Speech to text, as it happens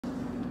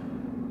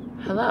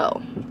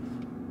Hello.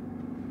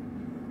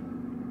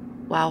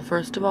 Wow,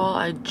 first of all,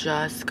 I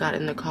just got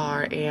in the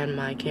car and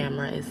my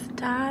camera is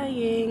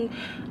dying.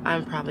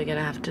 I'm probably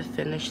gonna have to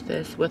finish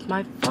this with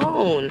my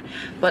phone.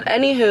 But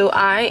anywho,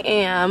 I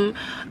am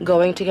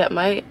going to get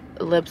my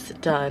lips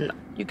done.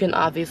 You can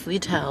obviously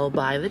tell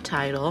by the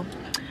title.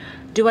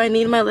 Do I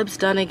need my lips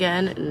done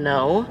again?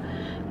 No,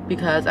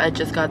 because I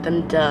just got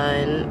them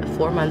done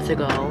 4 months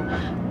ago.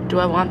 Do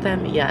I want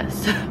them?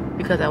 Yes,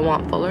 because I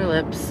want fuller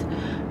lips.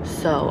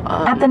 So,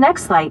 at the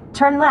next light,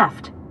 turn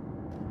left.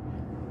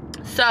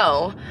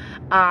 So,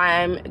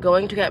 I'm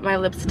going to get my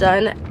lips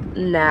done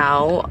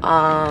now.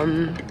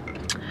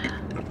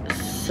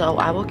 So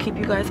I will keep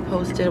you guys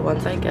posted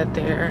once I get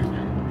there.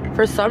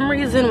 For some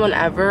reason,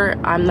 whenever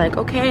I'm like,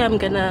 okay, I'm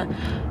gonna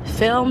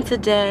film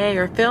today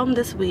or film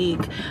this week,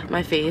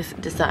 my face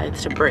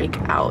decides to break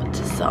out.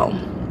 So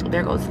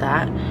there goes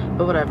that.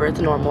 But whatever, it's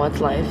normal,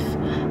 it's life.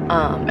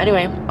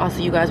 Anyway, I'll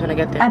see you guys when I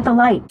get there. At the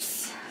light.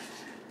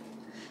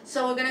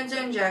 So we're gonna do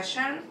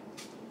injection.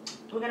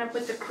 We're gonna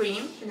put the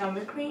cream, the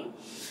number cream,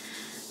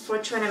 for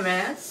 20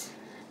 minutes.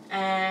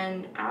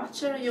 And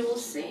after you will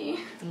see.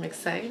 I'm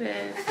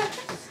excited.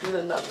 Let's do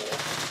the number.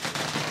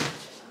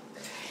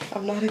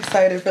 I'm not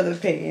excited for the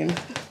pain.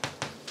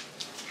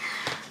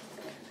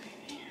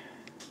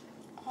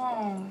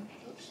 Oh,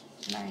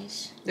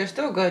 nice. They're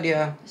still good,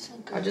 yeah. So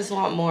good. I just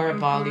want more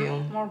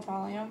volume. More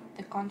volume.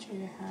 The contour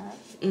you have.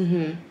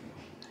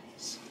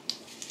 Nice.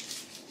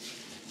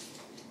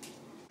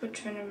 For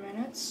 20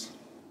 minutes.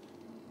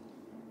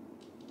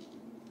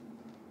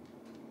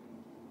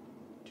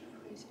 To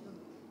freeze your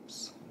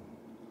lips.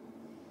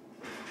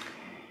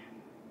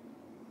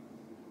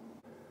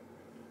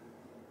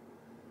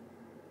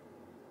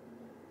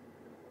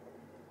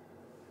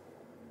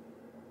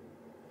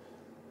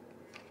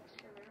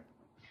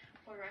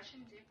 For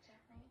Russian dip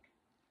technique.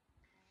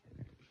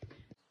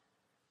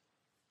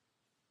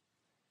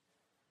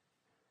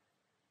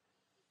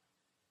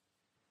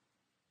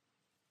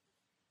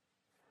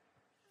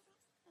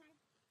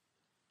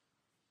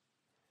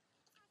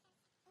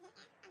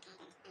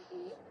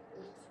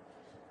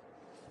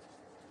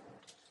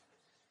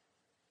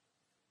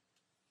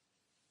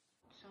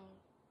 So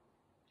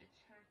it's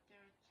her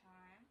third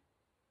time.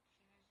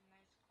 She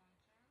has a nice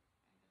contour and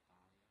the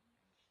volume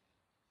and shape.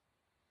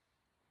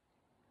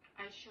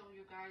 I show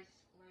you guys,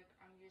 like,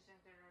 I'm using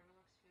the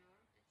Revolax filler.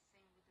 It's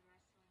same with the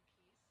wrestling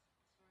case.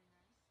 It's very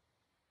nice.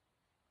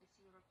 It's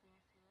European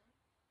filler.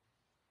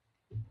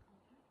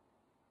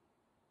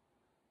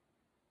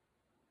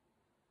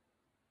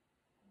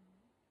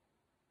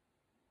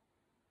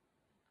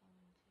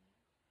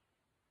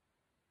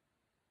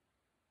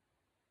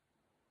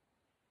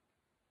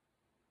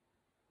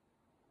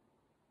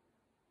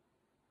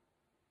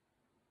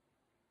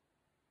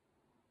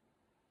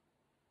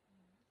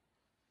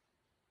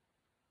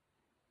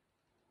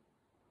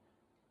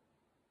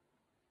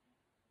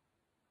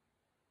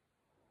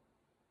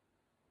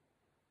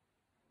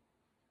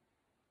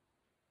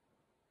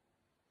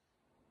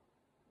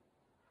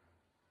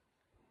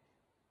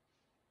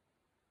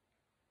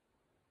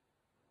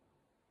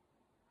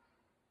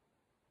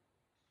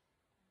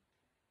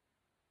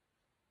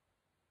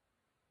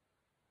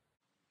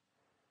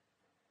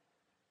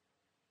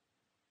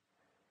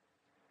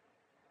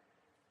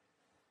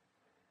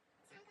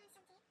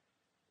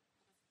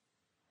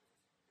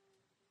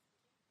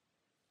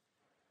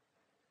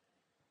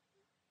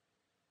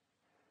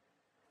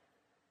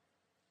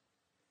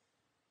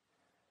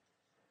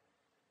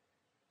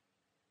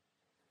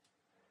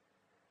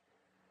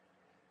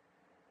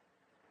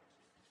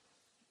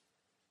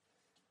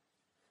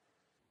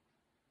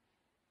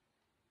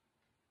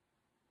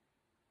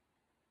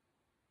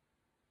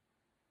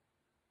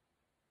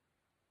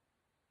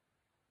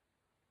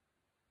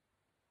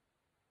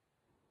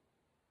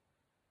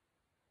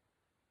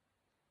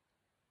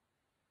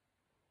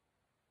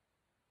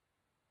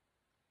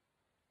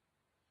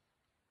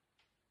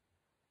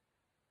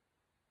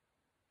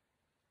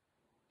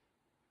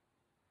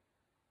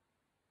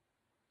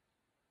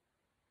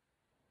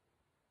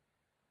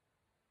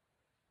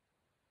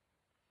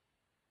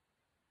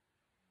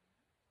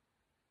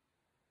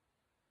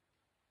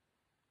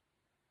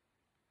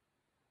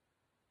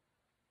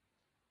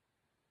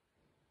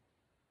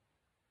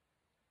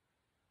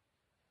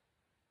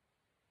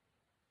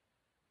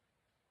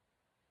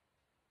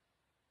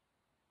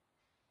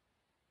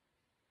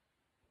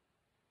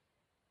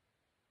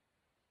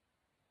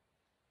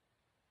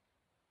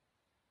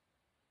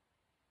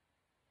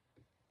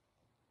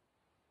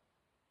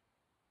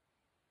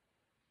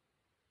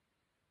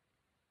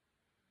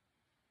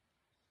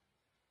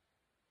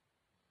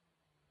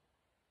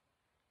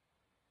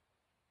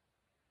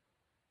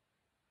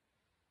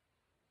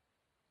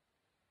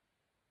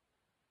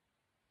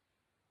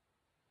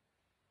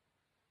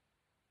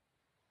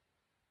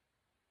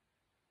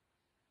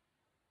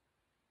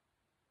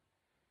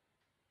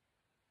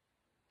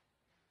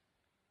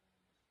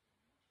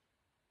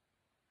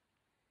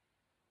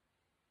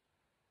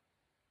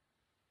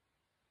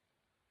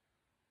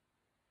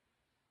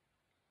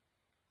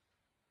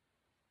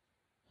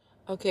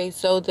 Okay,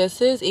 so this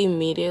is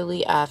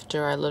immediately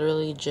after. I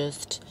literally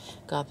just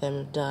got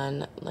them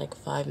done like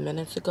 5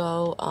 minutes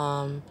ago.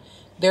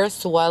 They're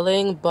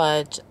swelling,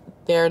 but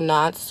they're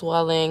not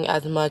swelling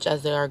as much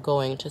as they are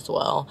going to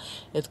swell.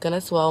 It's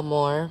gonna swell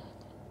more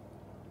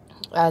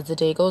as the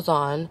day goes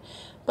on,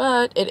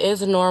 but it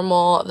is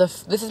normal.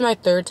 This is my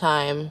third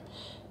time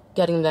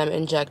getting them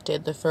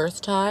injected. The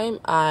first time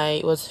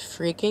I was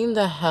freaking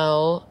the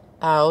hell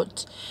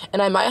out, and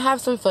I might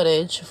have some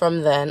footage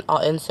from then. I'll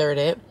insert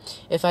it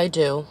if I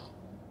do.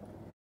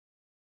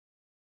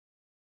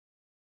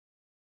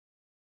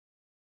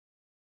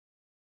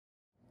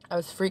 I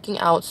was freaking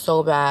out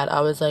so bad. I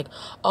was like,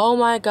 oh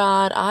my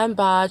god, I'm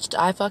botched.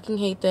 I fucking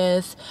hate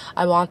this.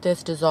 I want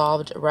this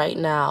dissolved right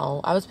now.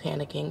 I was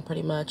panicking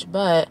pretty much,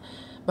 but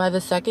by the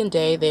second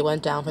day, they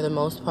went down for the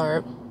most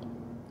part.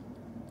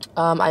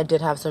 I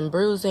did have some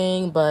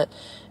bruising, but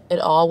it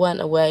all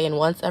went away. And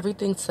once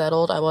everything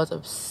settled, I was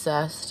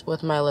obsessed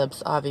with my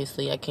lips.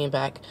 Obviously, I came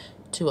back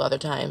 2 other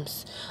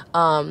times.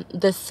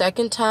 The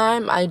second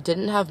time, I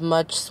didn't have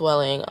much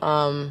swelling.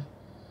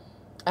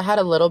 I had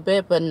a little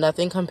bit, but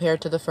nothing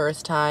compared to the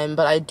first time.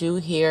 But I do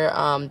hear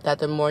that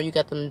the more you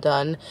get them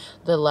done,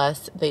 the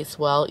less they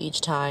swell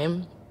each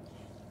time.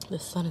 The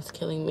sun is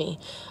killing me.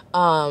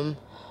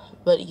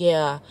 But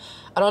yeah,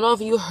 I don't know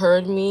if you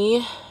heard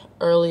me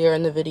earlier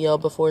in the video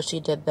before she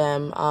did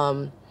them.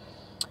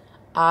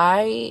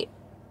 The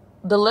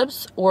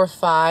lips were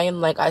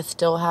fine. Like, I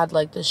still had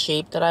like the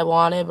shape that I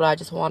wanted, but I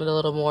just wanted a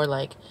little more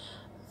like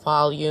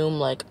volume,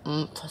 like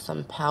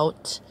some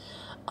pout.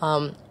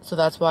 So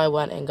that's why I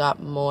went and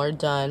got more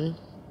done.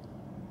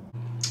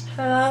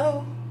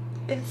 Hello,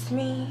 it's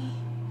me.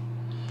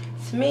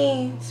 It's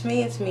me, it's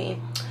me, it's me.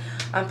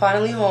 I'm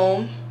finally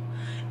home.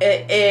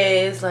 It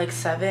is like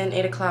 7,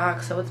 8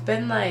 o'clock, so it's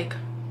been like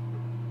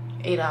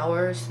 8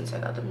 hours since I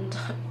got them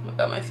done. Oh my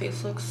god, my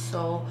face looks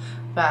so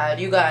bad.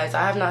 You guys,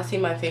 I have not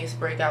seen my face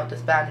break out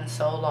this bad in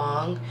so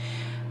long.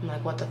 I'm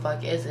like, what the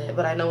fuck is it?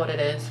 But I know what it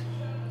is.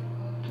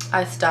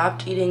 I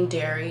stopped eating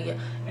dairy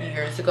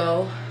years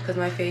ago because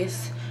my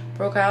face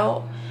broke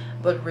out,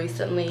 but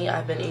recently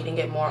I've been eating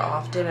it more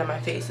often and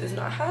my face is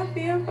not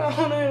happy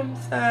about it. I'm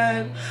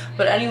sad.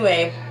 But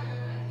anyway,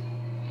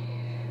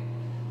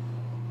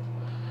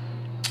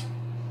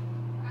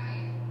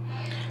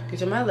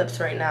 these are my lips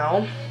right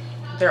now.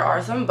 There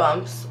are some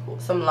bumps,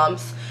 some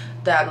lumps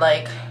that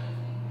like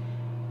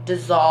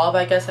dissolve,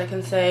 I guess I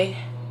can say,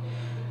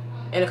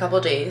 in a couple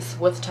days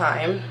with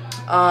time.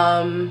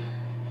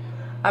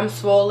 I'm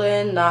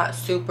swollen, not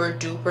super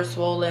duper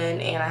swollen,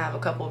 and I have a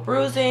couple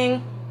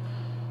bruising.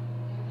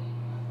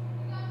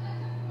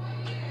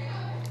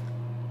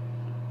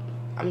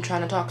 I'm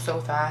trying to talk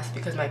so fast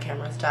because my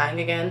camera's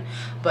dying again.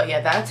 But yeah,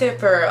 that's it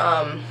for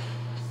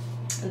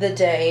the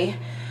day.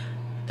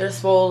 They're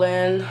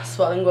swollen,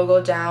 swelling will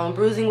go down,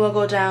 bruising will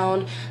go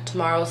down.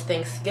 Tomorrow's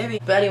Thanksgiving.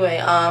 But anyway,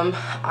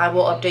 I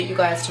will update you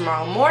guys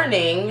tomorrow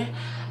morning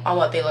on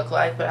what they look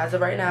like. But as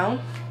of right now,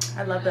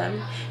 I love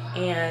them.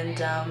 And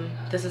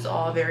this is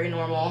all very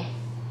normal.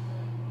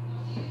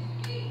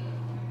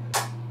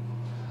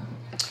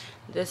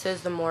 This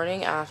is the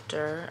morning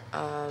after.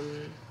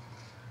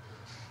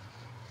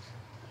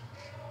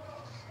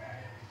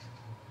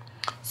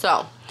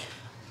 So,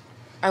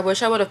 I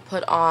wish I would have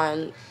put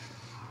on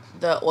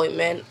the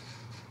ointment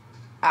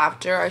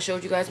after I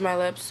showed you guys my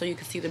lips so you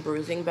could see the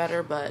bruising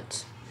better,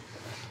 but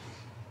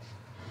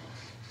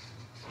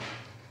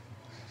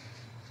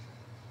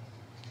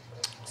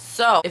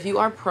so if you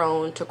are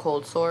prone to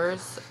cold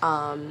sores,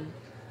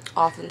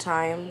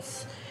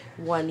 oftentimes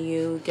when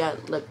you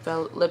get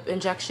lip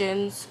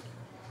injections,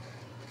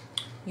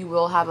 you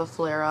will have a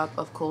flare-up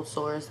of cold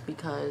sores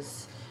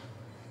because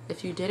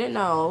if you didn't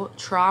know,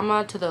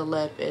 trauma to the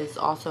lip is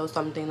also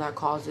something that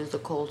causes the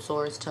cold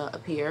sores to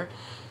appear.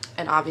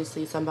 And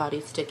obviously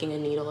somebody sticking a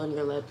needle in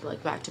your lip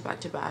like back to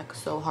back to back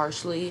so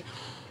harshly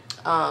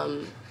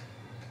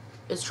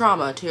is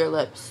trauma to your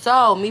lips.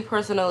 So me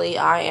personally,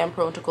 I am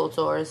prone to cold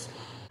sores.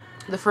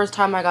 The first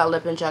time I got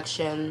lip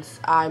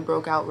injections, I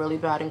broke out really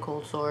bad in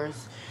cold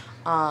sores.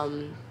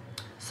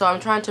 So I'm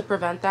trying to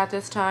prevent that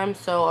this time.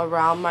 So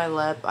around my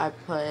lip, I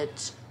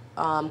put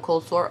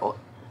cold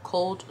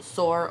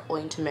sore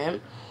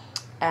ointment,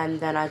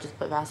 and then I just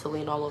put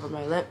Vaseline all over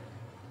my lip.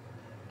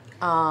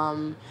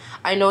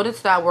 I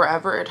noticed that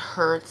wherever it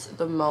hurts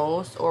the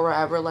most, or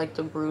wherever like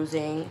the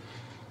bruising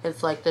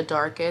is like the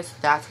darkest,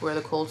 that's where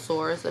the cold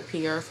sores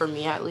appear, for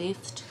me at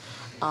least.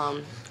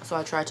 So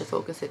I tried to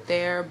focus it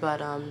there,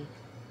 but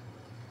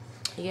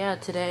yeah,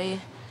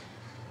 today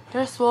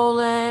they're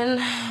swollen.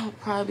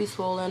 Probably be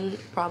swollen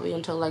probably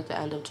until like the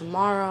end of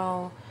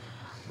tomorrow,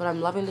 but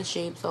I'm loving the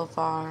shape so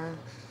far.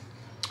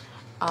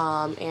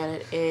 And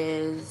it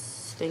is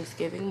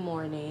Thanksgiving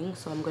morning,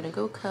 so I'm gonna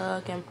go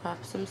cook and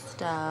prep some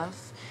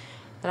stuff.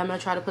 Then I'm gonna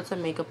try to put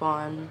some makeup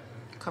on,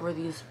 cover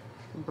these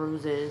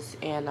bruises,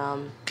 and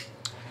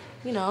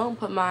you know,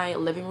 put my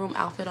living room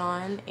outfit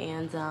on,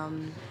 and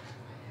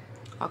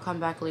I'll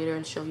come back later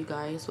and show you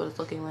guys what it's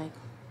looking like.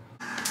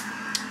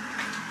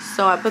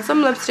 So I put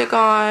some lipstick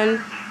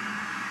on.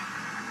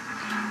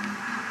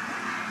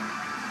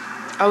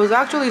 I was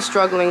actually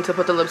struggling to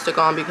put the lipstick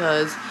on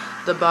because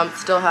the bumps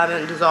still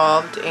haven't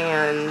dissolved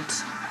and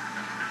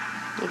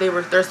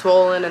they're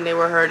swollen and they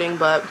were hurting,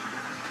 but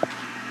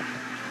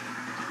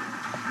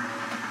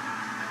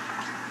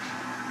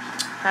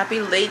happy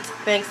late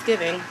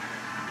Thanksgiving.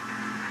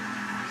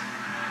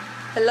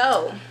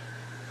 Hello.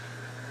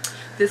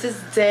 This is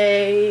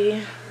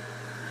day...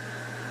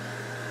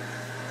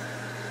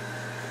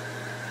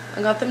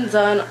 I got them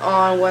done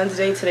on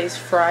Wednesday. Today's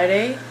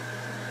Friday.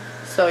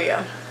 So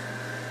yeah.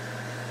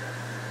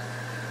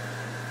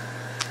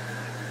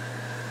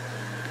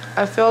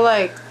 I feel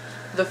like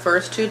the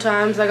first 2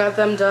 times I got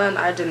them done,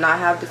 I did not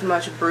have this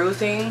much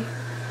bruising.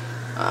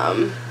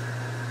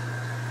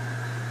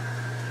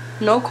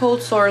 No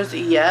cold sores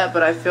yet,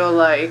 but I feel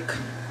like,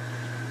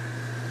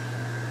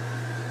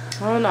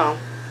 I don't know.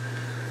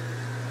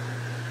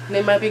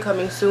 They might be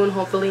coming soon,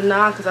 hopefully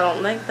not, because I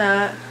don't like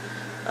that.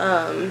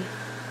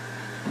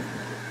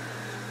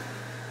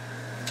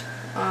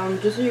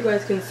 Just so you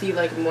guys can see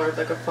like more of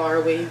like a far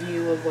away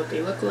view of what they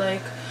look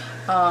like.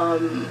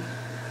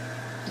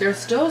 They're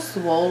still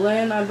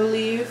swollen, I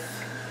believe,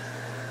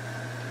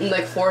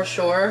 like for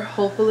sure.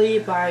 Hopefully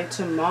by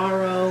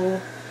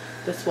tomorrow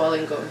the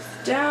swelling goes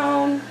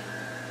down.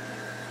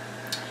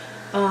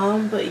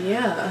 But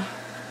yeah.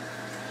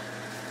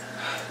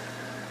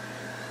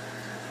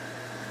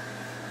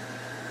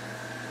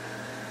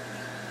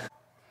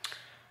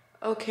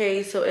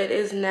 Okay, so it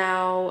is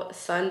now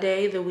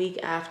Sunday, the week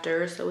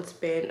after, so it's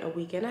been a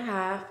week and a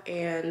half,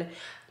 and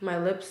my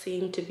lips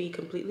seem to be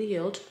completely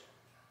healed.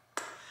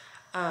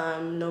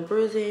 No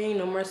bruising,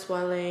 no more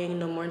swelling,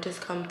 no more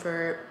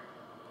discomfort,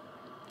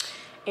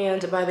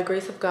 and by the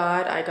grace of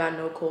God, I got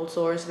no cold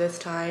sores this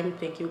time.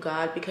 Thank you,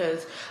 God,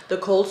 because the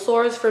cold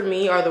sores for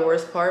me are the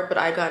worst part, but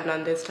I got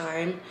none this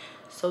time,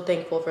 so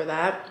thankful for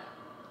that.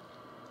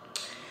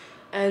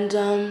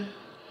 And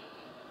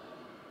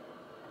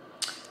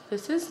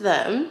this is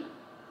them.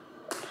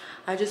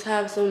 I just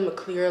have some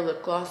clear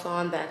lip gloss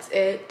on, that's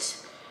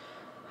it.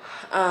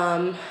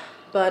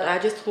 But I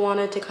just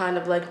wanted to kind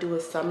of like do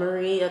a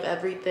summary of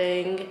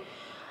everything.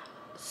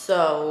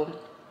 So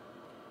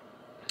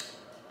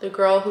the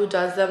girl who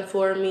does them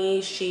for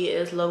me, she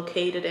is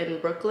located in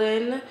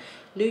Brooklyn,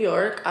 New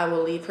York. I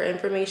will leave her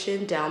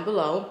information down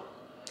below.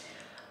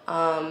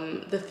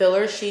 The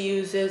filler she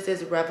uses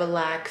is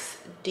Revolax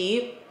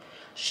Deep.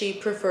 She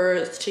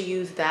prefers to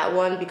use that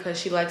one because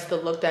she likes the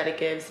look that it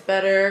gives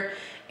better,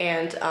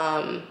 and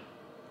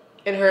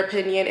in her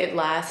opinion it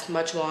lasts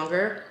much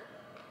longer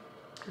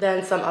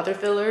than some other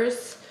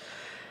fillers.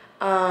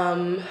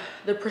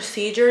 The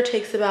procedure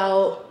takes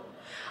about,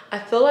 I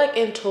feel like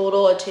in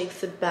total it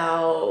takes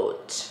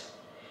about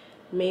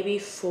maybe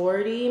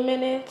 40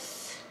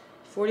 minutes,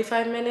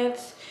 45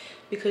 minutes,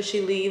 because she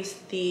leaves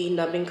the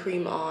numbing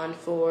cream on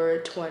for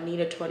 20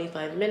 to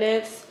 25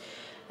 minutes.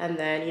 And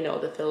then, you know,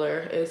 the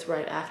filler is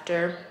right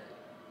after.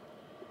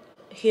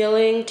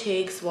 Healing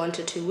takes 1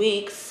 to 2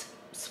 weeks.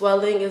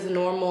 Swelling is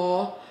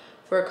normal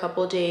for a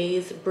couple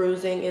days.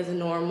 Bruising is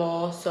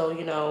normal. So,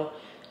 you know,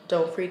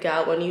 don't freak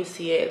out when you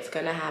see it. It's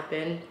gonna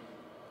happen.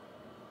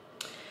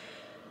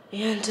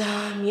 And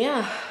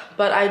yeah,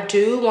 but I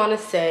do want to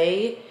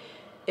say,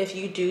 if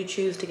you do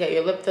choose to get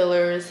your lip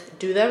fillers,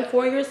 do them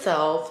for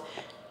yourself.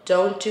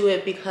 Don't do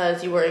it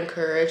because you were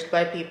encouraged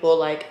by people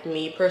like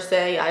me per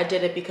se. I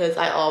did it because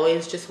I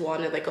always just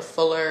wanted like a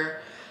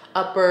fuller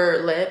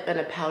upper lip and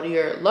a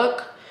poutier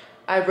look.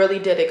 I really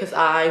did it because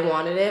I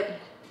wanted it.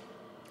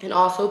 And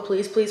also,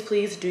 please, please,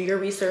 please do your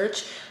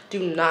research. Do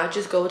not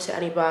just go to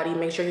anybody.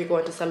 Make sure you're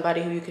going to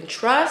somebody who you can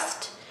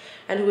trust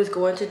and who is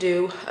going to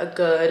do a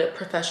good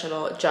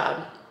professional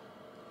job.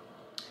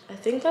 I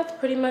think that's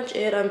pretty much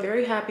it. I'm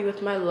very happy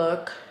with my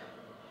look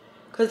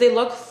because they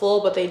look full,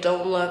 but they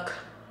don't look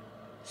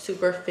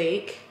super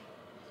fake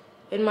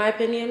in my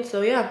opinion.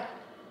 So yeah,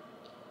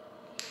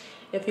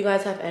 if you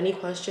guys have any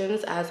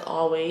questions, as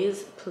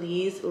always,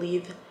 please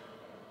leave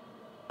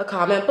a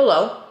comment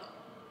below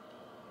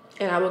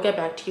and I will get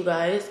back to you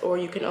guys, or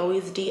you can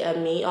always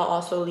DM me. I'll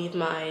also leave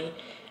my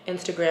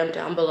Instagram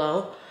down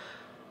below.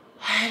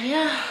 And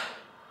yeah,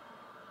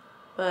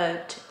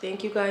 but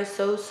thank you guys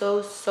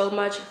so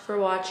much for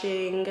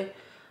watching.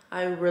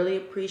 I really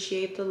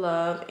appreciate the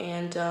love,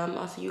 and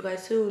I'll see you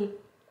guys soon.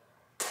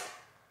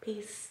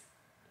 Peace.